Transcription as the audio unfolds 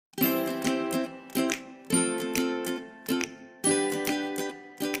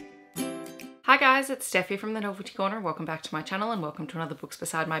Hi guys, it's Steffi from the Novelty Corner. Welcome back to my channel and welcome to another Books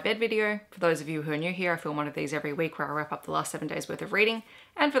Beside My Bed video. For those of you who are new here, I film one of these every week where I wrap up the last 7 days worth of reading.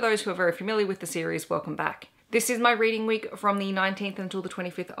 And for those who are very familiar with the series, welcome back. This is my reading week from the 19th until the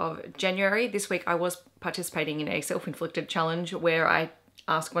 25th of January. This week I was participating in a self-inflicted challenge where I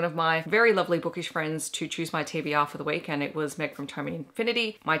asked one of my very lovely bookish friends to choose my TBR for the week, and it was Meg from Tome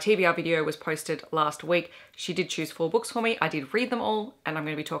Infinity. My TBR video was posted last week. She did choose 4 books for me. I did read them all, and I'm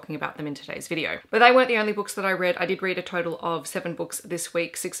going to be talking about them in today's video. But they weren't the only books that I read. I did read a total of 7 books this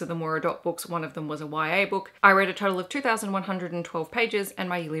week. 6 of them were adult books. 1 of them was a YA book. I read a total of 2,112 pages, and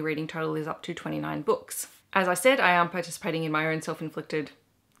my yearly reading total is up to 29 books. As I said, I am participating in my own self-inflicted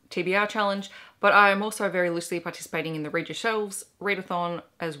TBR challenge, but I am also very loosely participating in the Read Your Shelves readathon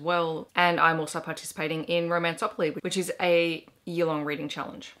as well, and I'm also participating in Romanceopoly, which is a year-long reading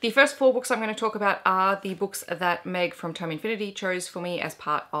challenge. The first 4 books I'm going to talk about are the books that Meg from Tome Infinity chose for me as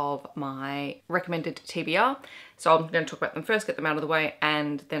part of my recommended TBR. So I'm going to talk about them first, get them out of the way,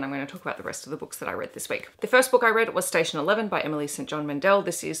 and then I'm going to talk about the rest of the books that I read this week. The first book I read was Station 11 by Emily St. John Mandel.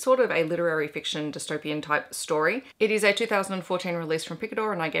 This is sort of a literary fiction dystopian type story. It is a 2014 release from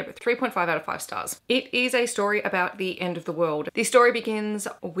Picador, and I gave it 3.5 out of 5 stars. It is a story about the end of the world. The story begins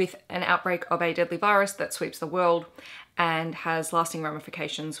with an outbreak of a deadly virus that sweeps the world and has lasting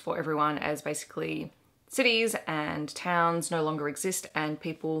ramifications for everyone, as basically cities and towns no longer exist and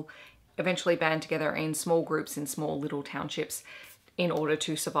people eventually band together in small groups in small little townships in order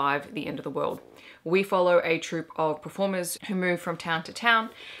to survive the end of the world. We follow a troupe of performers who move from town to town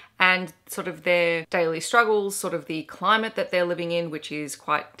and sort of their daily struggles, sort of the climate that they're living in, which is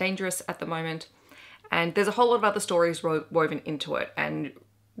quite dangerous at the moment. And there's a whole lot of other stories woven into it, and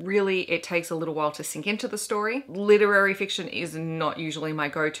really it takes a little while to sink into the story. Literary fiction is not usually my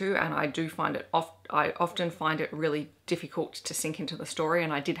go-to, and I often find it really difficult to sink into the story,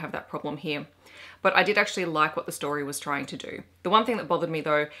 and I did have that problem here. But I did actually like what the story was trying to do. The one thing that bothered me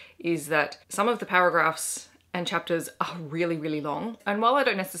though is that some of the paragraphs and chapters are really, really long. And while I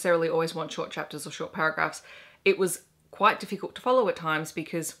don't necessarily always want short chapters or short paragraphs, it was quite difficult to follow at times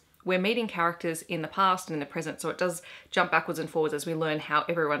because we're meeting characters in the past and in the present, so it does jump backwards and forwards as we learn how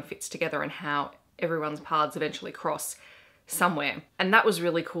everyone fits together and how everyone's paths eventually cross somewhere. And that was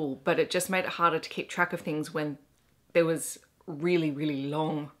really cool, but it just made it harder to keep track of things when there was really, really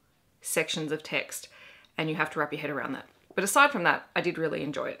long sections of text and you have to wrap your head around that. But aside from that, I did really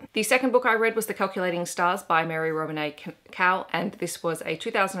enjoy it. The second book I read was The Calculating Stars by Mary Robinette Kowal, and this was a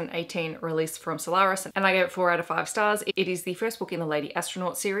 2018 release from Solaris, and I gave it 4 out of 5 stars. It is the first book in the Lady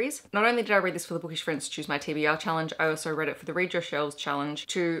Astronaut series. Not only did I read this for the Bookish Friends Choose My TBR challenge, I also read it for the Read Your Shelves challenge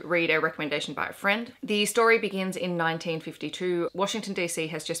to read a recommendation by a friend. The story begins in 1952. Washington DC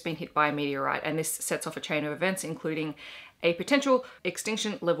has just been hit by a meteorite, and this sets off a chain of events including a potential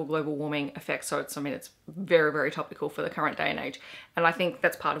extinction level global warming effect. So it's very, very topical for the current day and age. And I think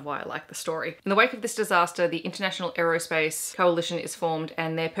that's part of why I like the story. In the wake of this disaster, the International Aerospace Coalition is formed,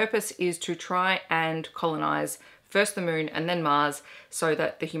 and their purpose is to try and colonize first the moon and then Mars so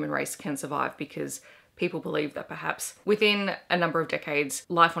that the human race can survive, because people believe that perhaps within a number of decades,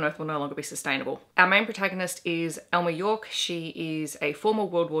 life on Earth will no longer be sustainable. Our main protagonist is Elma York. She is a former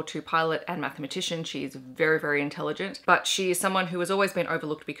World War II pilot and mathematician. She is very, very intelligent, but she is someone who has always been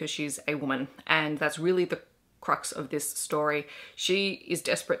overlooked because she's a woman, and that's really the crux of this story. She is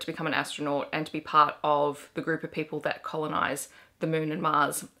desperate to become an astronaut and to be part of the group of people that colonize the moon and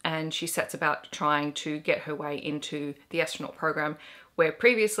Mars, and she sets about trying to get her way into the astronaut program, where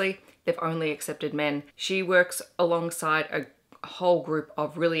previously they've only accepted men. She works alongside a whole group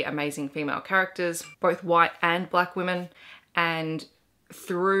of really amazing female characters, both white and black women, and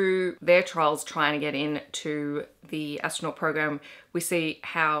through their trials trying to get into the astronaut program, we see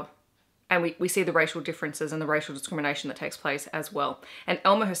how, and we see the racial differences and the racial discrimination that takes place as well. And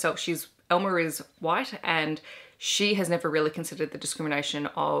Elma herself, Elma is white, and she has never really considered the discrimination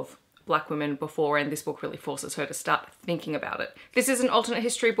of black women before, and this book really forces her to start thinking about it. This is an alternate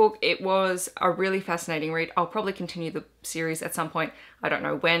history book. It was a really fascinating read. I'll probably continue the series at some point. I don't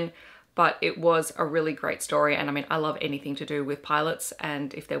know when, but it was a really great story. And I mean, I love anything to do with pilots,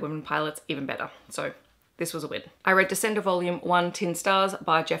 and if they're women pilots, even better. So this was a win. I read Descender Volume 1, Tin Stars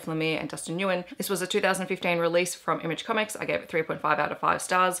by Jeff Lemire and Dustin Nguyen. This was a 2015 release from Image Comics. I gave it 3.5 out of 5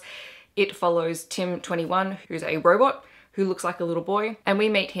 stars. It follows Tim, 21, who's a robot who looks like a little boy, and we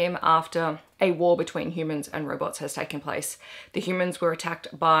meet him after a war between humans and robots has taken place. The humans were attacked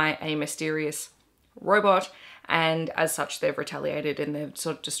by a mysterious robot, and as such they've retaliated and they've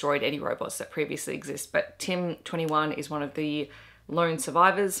sort of destroyed any robots that previously exist. But Tim, 21, is one of the lone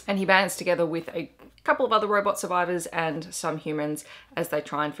survivors, and he bands together with a couple of other robot survivors and some humans as they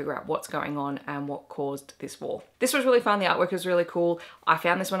try and figure out what's going on and what caused this war. This was really fun. The artwork was really cool. I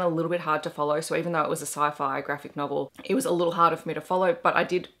found this one a little bit hard to follow, so even though it was a sci-fi graphic novel, it was a little harder for me to follow, but I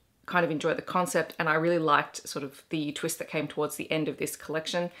did kind of enjoy the concept and I really liked sort of the twist that came towards the end of this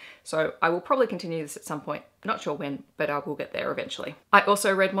collection. So I will probably continue this at some point. Not sure when, but I will get there eventually. I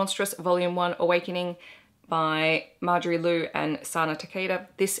also read Monstrous Volume 1 Awakening by Marjorie Liu and Sana Takeda.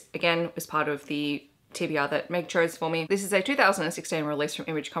 This again was part of the TBR that Meg chose for me. This is a 2016 release from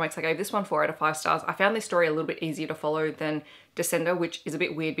Image Comics. I gave this one 4 out of 5 stars. I found this story a little bit easier to follow than Descender, which is a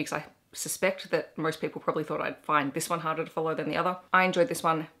bit weird because I suspect that most people probably thought I'd find this one harder to follow than the other. I enjoyed this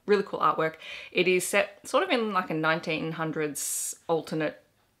one. Really cool artwork. It is set sort of in like a 1900s alternate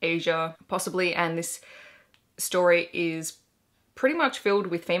Asia, possibly, and this story is pretty much filled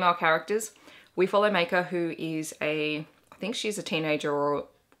with female characters. We follow Maker, who is I think she's a teenager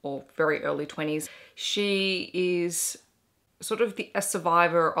or very early 20s. She is sort of a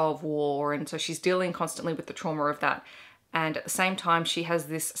survivor of war, and so she's dealing constantly with the trauma of that. And at the same time, she has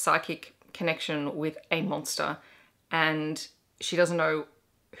this psychic connection with a monster and she doesn't know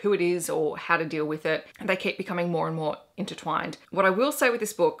who it is or how to deal with it. And they keep becoming more and more intertwined. What I will say with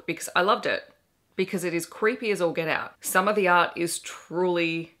this book, because I loved it, because it is creepy as all get out. Some of the art is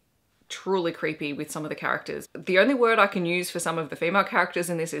truly creepy with some of the characters. The only word I can use for some of the female characters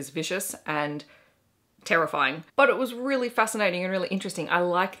in this is vicious and terrifying. But it was really fascinating and really interesting. I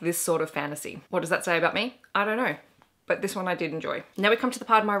like this sort of fantasy. What does that say about me? I don't know. But this one I did enjoy. Now we come to the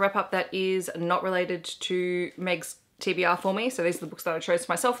part of my wrap up that is not related to Meg's TBR for me. So these are the books that I chose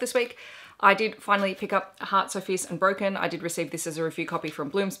for myself this week. I did finally pick up Heart So Fierce and Broken. I did receive this as a review copy from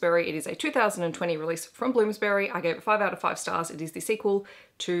Bloomsbury. It is a 2020 release from Bloomsbury. I gave it 5 out of 5 stars. It is the sequel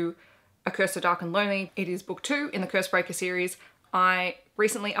to A Curse So Dark and Lonely. It is book 2 in the Cursebreaker series. I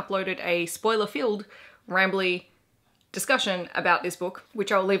recently uploaded a spoiler-filled, rambly discussion about this book,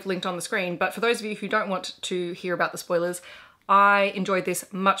 which I'll leave linked on the screen. But for those of you who don't want to hear about the spoilers, I enjoyed this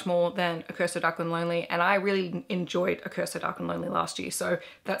much more than A Curse So Dark and Lonely, and I really enjoyed A Curse So Dark and Lonely last year, so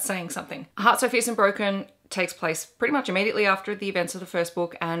that's saying something. Heart So Fierce and Broken takes place pretty much immediately after the events of the first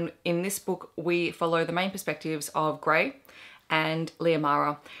book, and in this book we follow the main perspectives of Grey and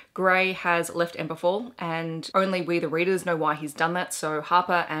Leomara. Grey has left Emberfall, and only we the readers know why he's done that. So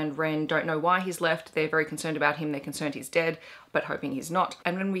Harper and Ren don't know why he's left. They're very concerned about him. They're concerned he's dead, but hoping he's not.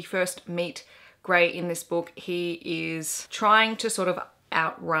 And when we first meet Grey in this book, he is trying to sort of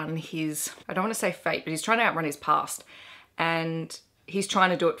outrun his, I don't want to say fate, but he's trying to outrun his past. And he's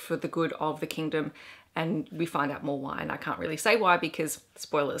trying to do it for the good of the kingdom. And we find out more why, and I can't really say why because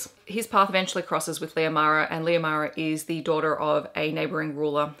spoilers. His path eventually crosses with Leomara, and Leomara is the daughter of a neighbouring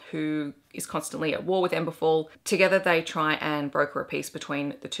ruler who is constantly at war with Emberfall. Together they try and broker a peace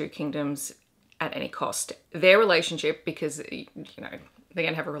between the two kingdoms at any cost. Their relationship, because, you know, they're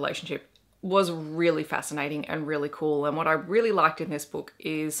gonna have a relationship, was really fascinating and really cool. And what I really liked in this book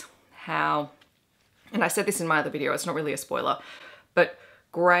is how, and I said this in my other video, it's not really a spoiler, but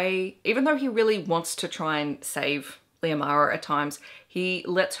Grey, even though he really wants to try and save Leomara at times, he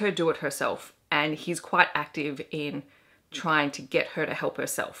lets her do it herself, and he's quite active in trying to get her to help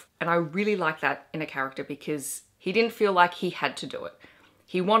herself. And I really like that in a character because he didn't feel like he had to do it.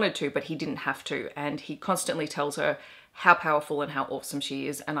 He wanted to, but he didn't have to, and he constantly tells her how powerful and how awesome she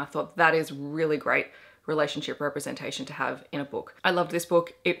is, and I thought that is really great relationship representation to have in a book. I loved this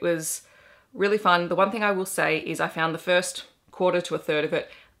book. It was really fun. The one thing I will say is I found the first quarter to a third of it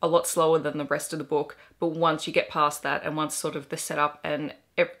a lot slower than the rest of the book, but once you get past that and once sort of the setup and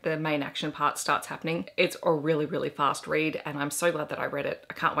the main action part starts happening, it's a really fast read, and I'm so glad that I read it.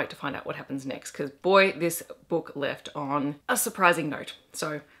 I can't wait to find out what happens next because boy, this book left on a surprising note.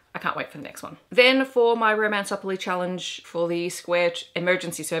 So I can't wait for the next one. Then for my Romanceopoly challenge for the Square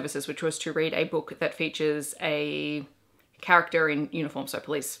Emergency Services, which was to read a book that features a character in uniform, so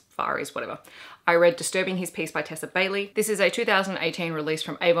police, fireys, whatever. I read Disturbing His Peace by Tessa Bailey. This is a 2018 release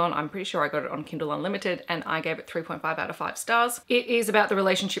from Avon. I'm pretty sure I got it on Kindle Unlimited, and I gave it 3.5 out of 5 stars. It is about the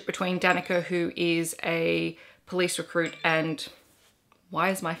relationship between Danica, who is a police recruit, and why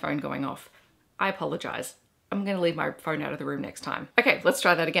is my phone going off? I apologize. I'm gonna leave my phone out of the room next time. Okay, let's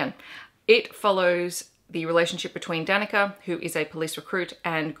try that again. It follows the relationship between Danica, who is a police recruit,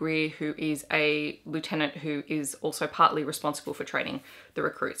 and Greer, who is a lieutenant who is also partly responsible for training the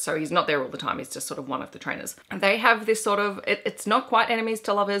recruits. So he's not there all the time, he's just sort of one of the trainers. And they have this sort of, it's not quite enemies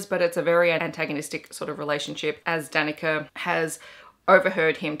to lovers, but it's a very antagonistic sort of relationship, as Danica has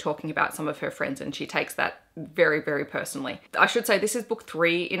overheard him talking about some of her friends, and she takes that very personally. I should say this is book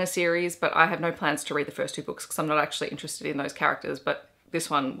 3 in a series, but I have no plans to read the first 2 books because I'm not actually interested in those characters, but this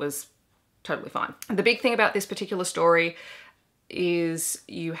one was totally fine. The big thing about this particular story is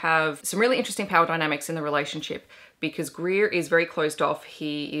you have some really interesting power dynamics in the relationship, because Greer is very closed off.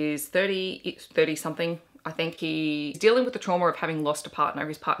 He is 30 something. I think he's dealing with the trauma of having lost a partner.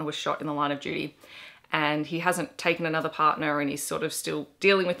 His partner was shot in the line of duty, and he hasn't taken another partner, and he's sort of still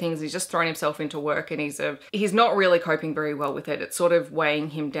dealing with things. He's just thrown himself into work, and he's not really coping very well with it. It's sort of weighing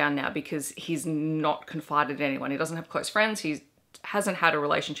him down now because he's not confided in anyone. He doesn't have close friends. He hasn't had a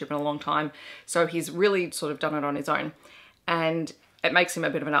relationship in a long time. So he's really sort of done it on his own. And it makes him a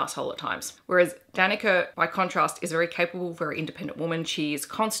bit of an asshole at times. Whereas Danica, by contrast, is a very capable, very independent woman. She is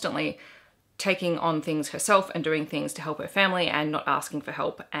constantly taking on things herself and doing things to help her family and not asking for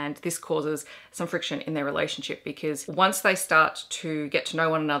help. And this causes some friction in their relationship, because once they start to get to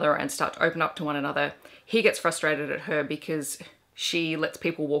know one another and start to open up to one another, he gets frustrated at her because she lets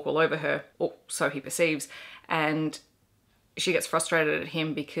people walk all over her, or so he perceives, and she gets frustrated at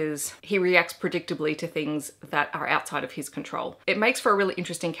him because he reacts predictably to things that are outside of his control. It makes for a really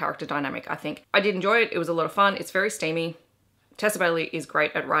interesting character dynamic, I think. I did enjoy it. It was a lot of fun. It's very steamy. Tessa Bailey is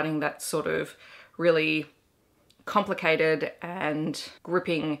great at writing that sort of really complicated and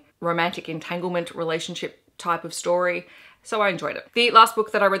gripping romantic entanglement relationship type of story. So I enjoyed it. The last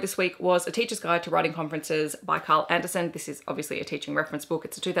book that I read this week was A Teacher's Guide to Writing Conferences by Carl Anderson. This is obviously a teaching reference book.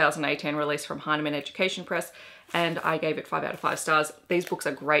 It's a 2018 release from Heinemann Education Press, and I gave it 5 out of 5 stars. These books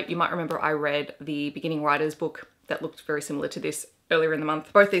are great. You might remember I read the Beginning Writers book that looked very similar to this earlier in the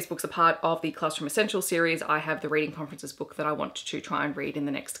month. Both these books are part of the Classroom Essentials series. I have the Reading Conferences book that I want to try and read in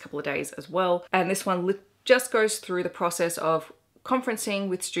the next couple of days as well. And this one just goes through the process of conferencing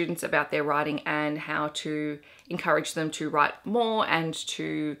with students about their writing and how to encourage them to write more and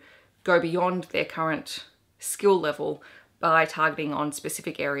to go beyond their current skill level by targeting on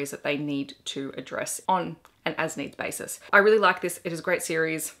specific areas that they need to address on an as-needs basis. I really like this. It is a great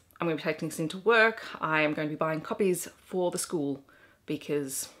series. I'm going to be taking this into work. I am going to be buying copies for the school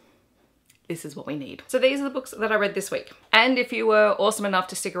because this is what we need. So these are the books that I read this week. And if you were awesome enough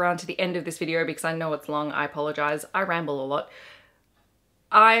to stick around to the end of this video, because I know it's long, I apologize. I ramble a lot.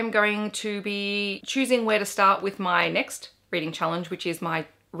 I'm going to be choosing where to start with my next reading challenge, which is my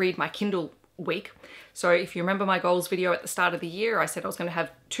Read My Kindle week. So if you remember my goals video at the start of the year, I said I was going to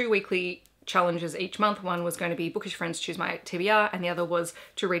have 2 weekly challenges each month. One was going to be Bookish Friends Choose My TBR, and the other was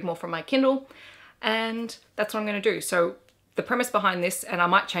to read more from my Kindle. And that's what I'm going to do. So the premise behind this, and I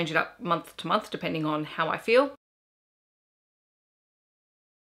might change it up month to month depending on how I feel,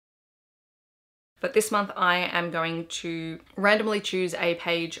 but this month I am going to randomly choose a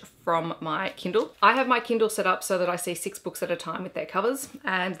page from my Kindle. I have my Kindle set up so that I see 6 books at a time with their covers,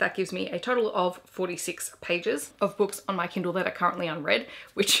 and that gives me a total of 46 pages of books on my Kindle that are currently unread,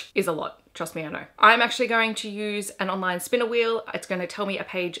 which is a lot. Trust me, I know. I'm actually going to use an online spinner wheel. It's going to tell me a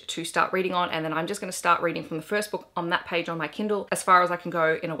page to start reading on, and then I'm just going to start reading from the first book on that page on my Kindle as far as I can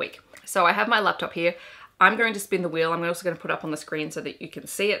go in a week. So I have my laptop here. I'm going to spin the wheel. I'm also going to put it up on the screen so that you can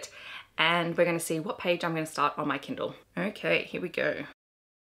see it. And we're going to see what page I'm going to start on my Kindle. Okay, here we go.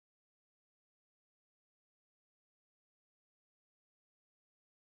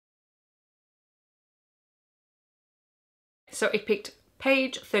 So it picked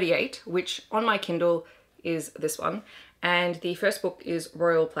page 38, which on my Kindle is this one. And the first book is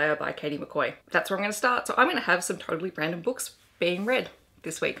Royal Player by Katie McCoy. That's where I'm going to start. So I'm going to have some totally random books being read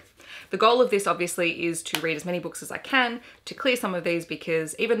this week. The goal of this obviously is to read as many books as I can to clear some of these,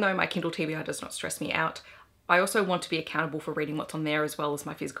 because even though my Kindle TBR does not stress me out, I also want to be accountable for reading what's on there as well as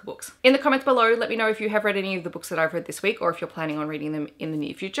my physical books. In the comments below, let me know if you have read any of the books that I've read this week or if you're planning on reading them in the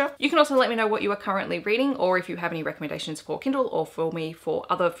near future. You can also let me know what you are currently reading, or if you have any recommendations for Kindle or for me for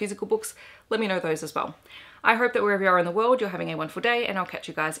other physical books, let me know those as well. I hope that wherever you are in the world, you're having a wonderful day, and I'll catch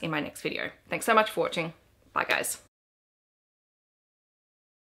you guys in my next video. Thanks so much for watching. Bye guys.